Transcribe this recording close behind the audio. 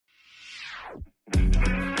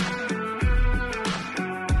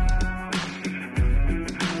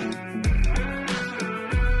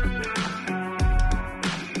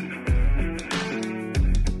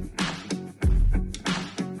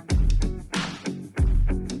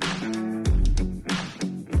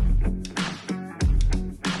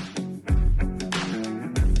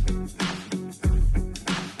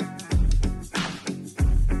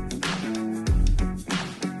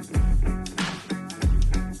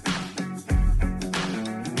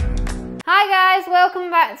guys, welcome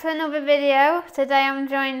back to another video. Today I'm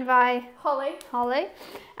joined by Holly.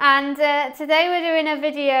 And today we're doing a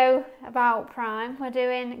video about Prime. We're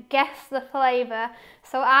doing Guess the Flavour.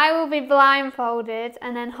 So I will be blindfolded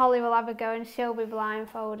and then Holly will have a go and she'll be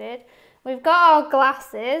blindfolded. We've got our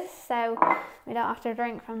glasses so we don't have to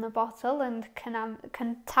drink from the bottle and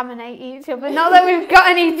contaminate each other. Not that we've got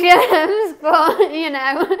any germs, but you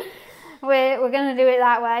know, we're going to do it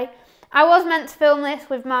that way. I was meant to film this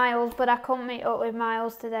with Miles, but I couldn't meet up with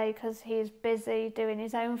Miles today because he's busy doing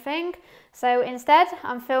his own thing. So instead,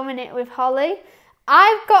 I'm filming it with Holly.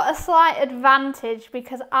 I've got a slight advantage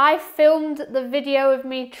because I filmed the video of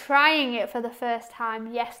me trying it for the first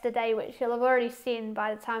time yesterday, which you'll have already seen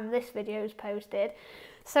by the time this video is posted.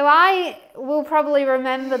 So I will probably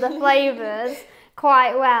remember the flavours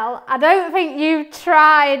quite well. I don't think you've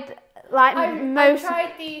tried... I've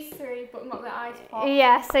tried these three, but not the ice pop.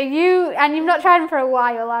 Yeah, so you've not tried them for a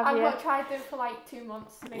while, have you? I've not tried them for like 2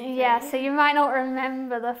 months. Maybe. Yeah, so you might not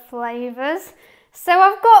remember the flavours. So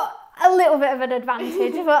I've got a little bit of an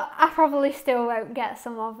advantage, but I probably still won't get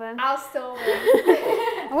some of them. I'll still win.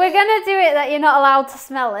 We're going to do it that you're not allowed to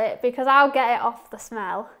smell it, because I'll get it off the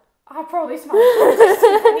smell. I'll probably smell it.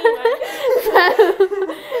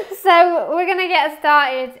 So we're going to get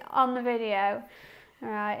started on the video. All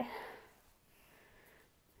right.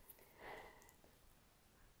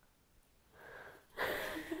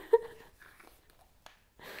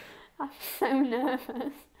 I'm so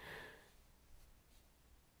nervous.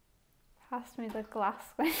 Pass me the glass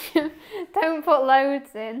question. Don't put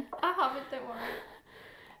loads in. I haven't, don't worry.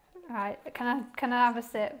 Right, can I have a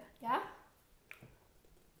sip? Yeah.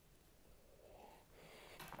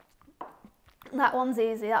 That one's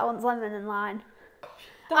easy. That one's lemon and lime.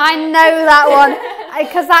 I know that one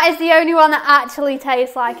because that is the only one that actually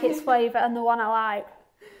tastes like its flavour and the one I like.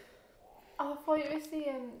 Oh, I thought it was the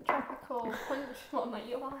tropical punch one that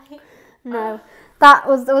you like. No, that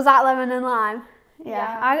was that lemon and lime.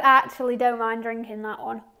 Yeah, I actually don't mind drinking that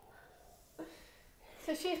one.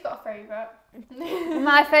 So she's got a favourite.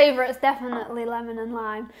 My favourite's definitely lemon and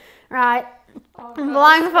lime. Right, Oh,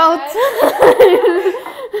 blindfold.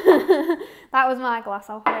 That was my glass.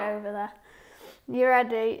 I'll put it over there. You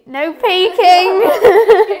ready? No peeking.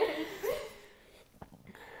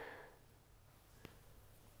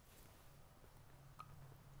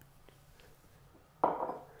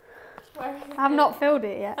 I've not filled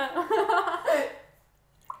it yet.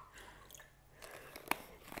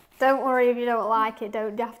 Don't worry if you don't like it,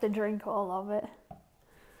 don't have to drink all of it.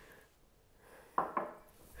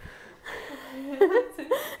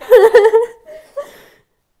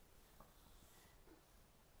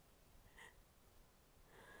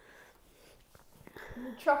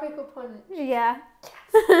 Tropical punch. Yeah.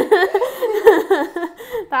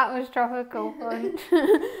 That was tropical punch.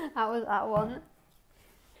 That was that one.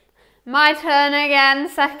 My turn again,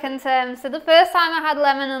 second turn. So the first time I had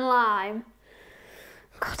lemon and lime.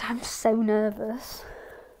 God, I'm so nervous.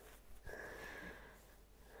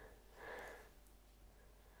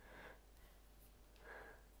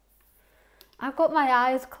 I've got my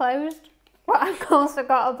eyes closed, but I've also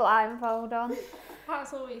got a blindfold on.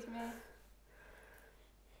 That's always me.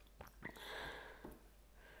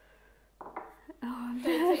 Oh,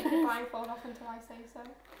 Don't take your blindfold off until I say so.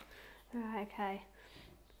 Right, okay.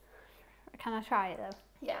 Can I try it though?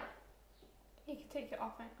 Yeah. You can take it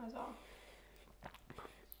off as well.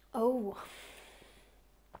 Oh.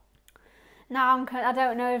 Now I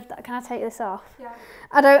don't know if that, can I take this off? Yeah.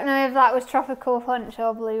 I don't know if that was tropical punch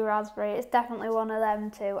or blue raspberry. It's definitely one of them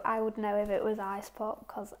two. I would know if it was ice pop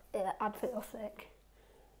because I'd feel sick.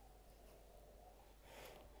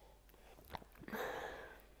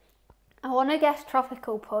 I want to guess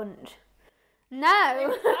tropical punch.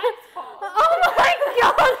 No. Oh my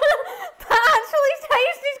god. That actually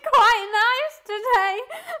tasted quite nice today.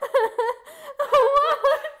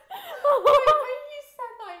 What? When you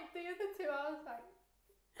said like the other two, I was like...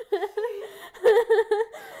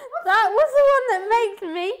 That was the one that made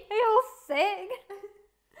me feel sick.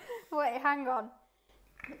 Wait, hang on.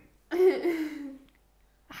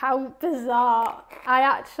 How bizarre. I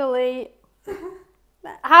actually...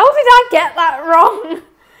 How did I get that wrong?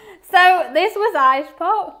 So this was ice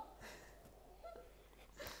pop.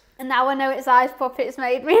 And now I know it's ice pop, it's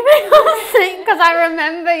made me feel sick because I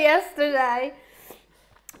remember yesterday.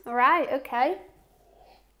 Right, okay.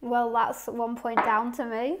 Well, that's 1 point down to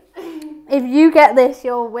me. If you get this,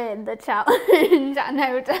 you'll win the challenge,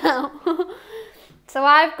 no doubt. So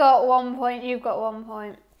I've got 1 point, you've got 1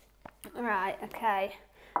 point. Right, okay.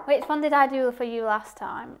 Which one did I do for you last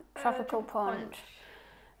time? Tropical punch.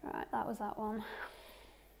 Right, that was that one.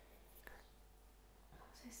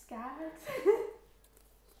 So scared.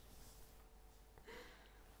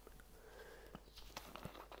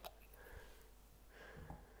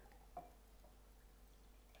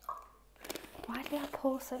 Maybe I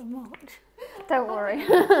pour so much. Don't worry.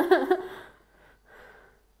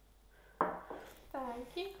 Thank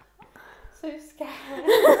you. So scared.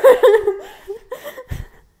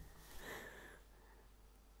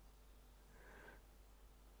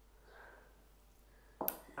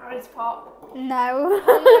 Ice pop. No.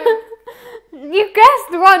 Oh, You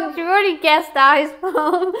guessed once. You already guessed ice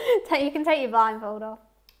pop. You can take your blindfold off.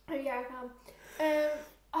 no. Oh yeah, I can.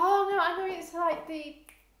 Oh no, I know it's like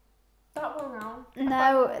that one now.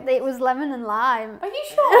 No, it was lemon and lime. Are you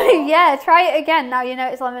sure? Yeah, try it again. Now you know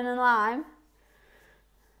it's lemon and lime.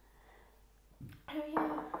 Oh yeah,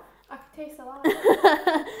 I can taste the lime.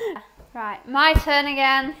 Right, my turn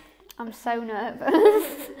again. I'm so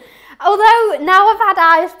nervous. Although now I've had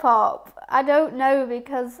ice pop, I don't know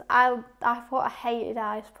because I thought I hated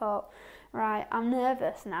ice pop. Right, I'm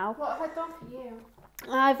nervous now. What have I done for you?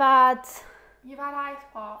 You've had ice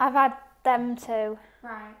pop. I've had them too.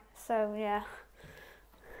 Right. So yeah.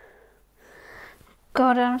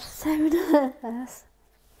 God, I'm so nervous.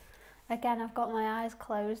 Again, I've got my eyes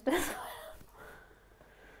closed as well.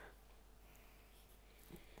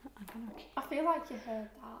 I feel like you heard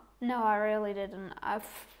that. No, I really didn't.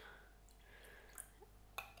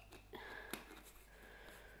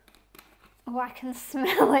 Oh, I can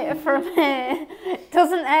smell it from here. It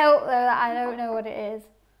doesn't help though that I don't know what it is.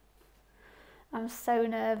 I'm so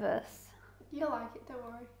nervous. You'll like it, don't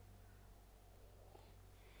worry.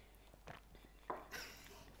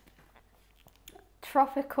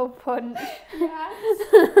 Tropical punch.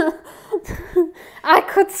 Yes. I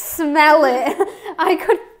could smell it. I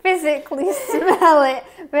could physically smell it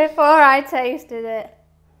before I tasted it.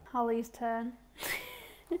 Holly's turn.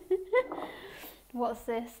 What's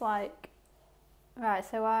this like? Right,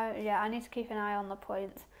 so I need to keep an eye on the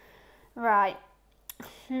points. Right.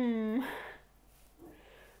 I'm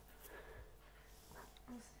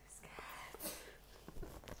so scared.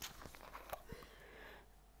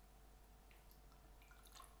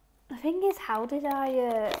 The thing is, how did I don't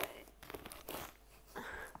know.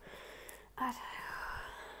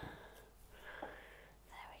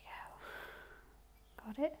 There we go.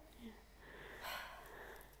 Got it?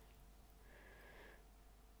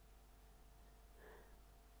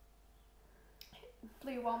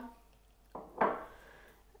 Blue one.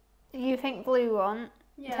 You think blue one?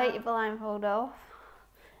 Yeah. Take your blindfold off.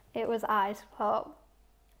 It was ice pop.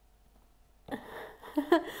 I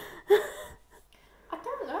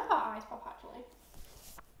don't know about ice pop actually.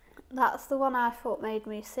 That's the one I thought made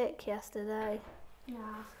me sick yesterday.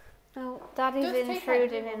 Yeah. Oh, Daddy's Does taste like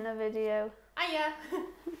intruding blue in the video. Yeah.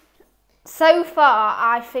 So far,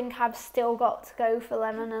 I think I've still got to go for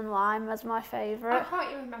lemon and lime as my I favourite.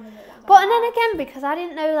 can't even remember what ones. But and then again, because I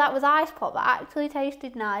didn't know that was ice pop, that actually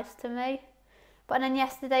tasted nice to me. But then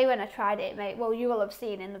yesterday when I tried it, well, you will have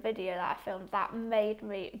seen in the video that I filmed, that made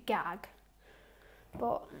me gag.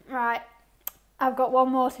 But, right, I've got one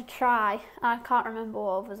more to try. I can't remember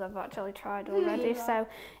what others I've actually tried already, so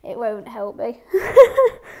it won't help me.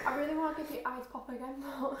 I really want to give you ice pop again,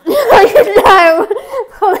 but... No,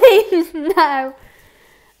 please, no.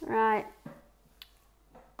 Right.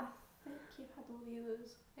 I think you've had all the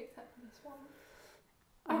others, except for this one.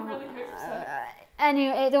 I really hope so.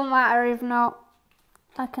 Anyway, it don't matter if not.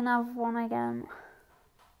 I can have one again.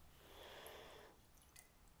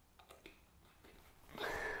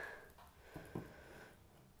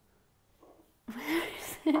 Where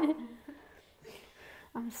is it?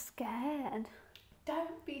 I'm scared.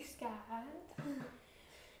 Don't be scared.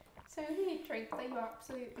 It's only a drink that you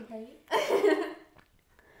absolutely hate.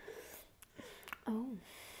 Oh.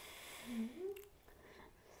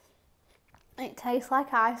 It tastes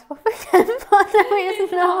like ice pop again, but no,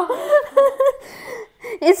 it's not.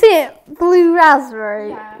 Is it blue raspberry?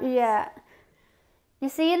 Yes. Yeah. You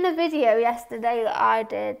see, in the video yesterday that I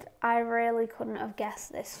did, I really couldn't have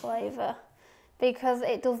guessed this flavour because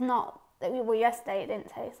it does not. Well, yesterday it didn't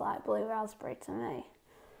taste like blue raspberry to me.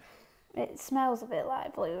 It smells a bit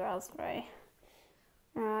like blue raspberry.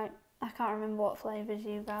 Right, I can't remember what flavours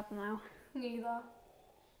you've had now. Neither.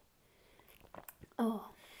 Oh.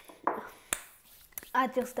 I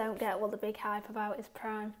just don't get what the big hype about is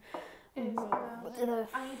Prime. I need the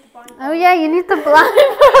blindfold. Oh yeah, you need the blindfold.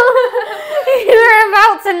 You were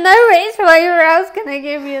about to know which flavour I was going to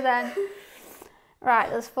give you then. Right,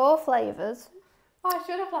 there's 4 flavours. Oh, I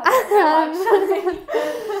should have let that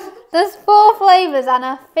go, There's 4 flavours and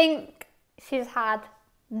I think she's had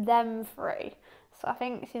them 3. So I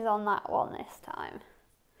think she's on that one this time.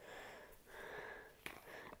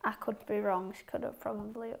 I could be wrong, she could have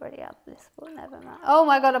probably already had this, but never mind. Oh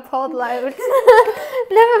my god, I poured loads.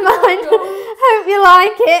 Never mind. Hope you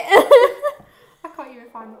like it. I can't even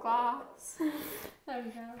find the glass. There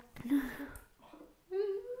we go.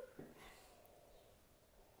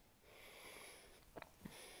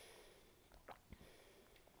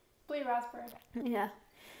 Blue raspberry. Yeah.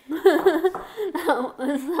 That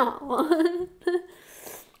was that one.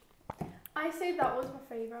 I say that was my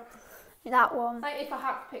favourite. That one. Like if I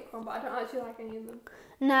had to pick one, but I don't actually like any of them.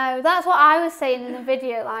 No, that's what I was saying in the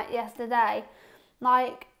video like yesterday.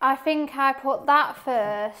 Like, I think I put that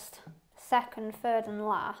first, second, third and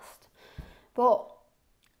last. But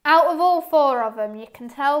out of all four of them, I can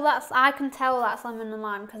tell that's lemon and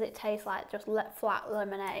lime because it tastes like just flat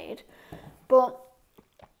lemonade. But,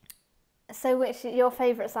 so which, your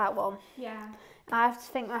favourite's that one? Yeah. I have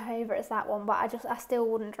to think my favourite is that one, but I still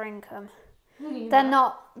wouldn't drink them. Neither.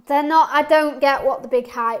 They're not, I don't get what the big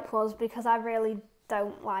hype was because I really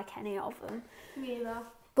don't like any of them. Neither.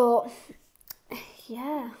 But,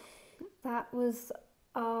 yeah, that was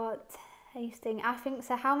our tasting. I think,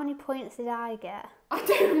 so how many points did I get? I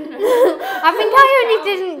don't know. I think I only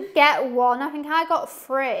didn't get one. I think I got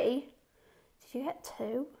 3. Did you get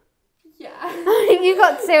 2? Yeah. You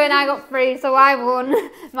got 2 and I got 3, so I won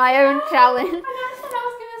my own challenge. And I said I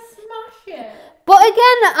was going to smash it. But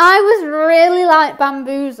again, I was really like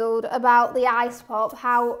bamboozled about the ice pop,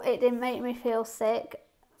 how it didn't make me feel sick.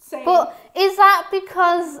 Same. But is that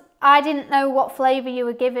because I didn't know what flavour you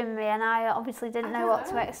were giving me and I obviously didn't know what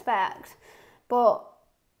to expect? But,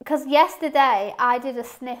 because yesterday I did a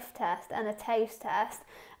sniff test and a taste test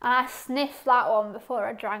and I sniffed that one before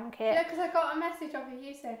I drank it. Yeah, because I got a message off of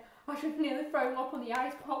you saying, I should have nearly thrown up on the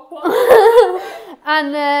ice pop one.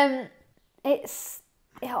 And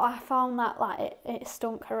I found that like it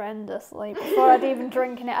stunk horrendously. Before I'd even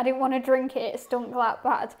drinking it, I didn't want to drink it, it stunk that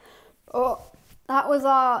bad. But that was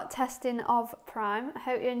our testing of Prime. I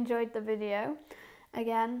hope you enjoyed the video.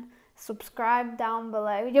 Again, subscribe down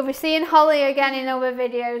below. You'll be seeing Holly again in other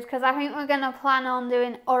videos because I think we're going to plan on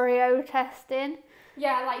doing Oreo testing.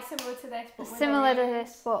 Yeah, like similar to this. But Similar to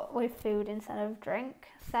this, but with food instead of drink.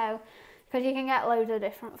 So, because you can get loads of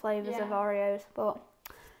different flavours of Oreos. But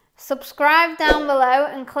subscribe down below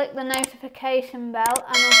and click the notification bell.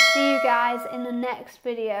 And I'll see you guys in the next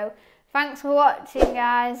video. Thanks for watching,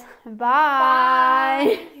 guys.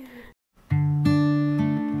 Bye. Bye.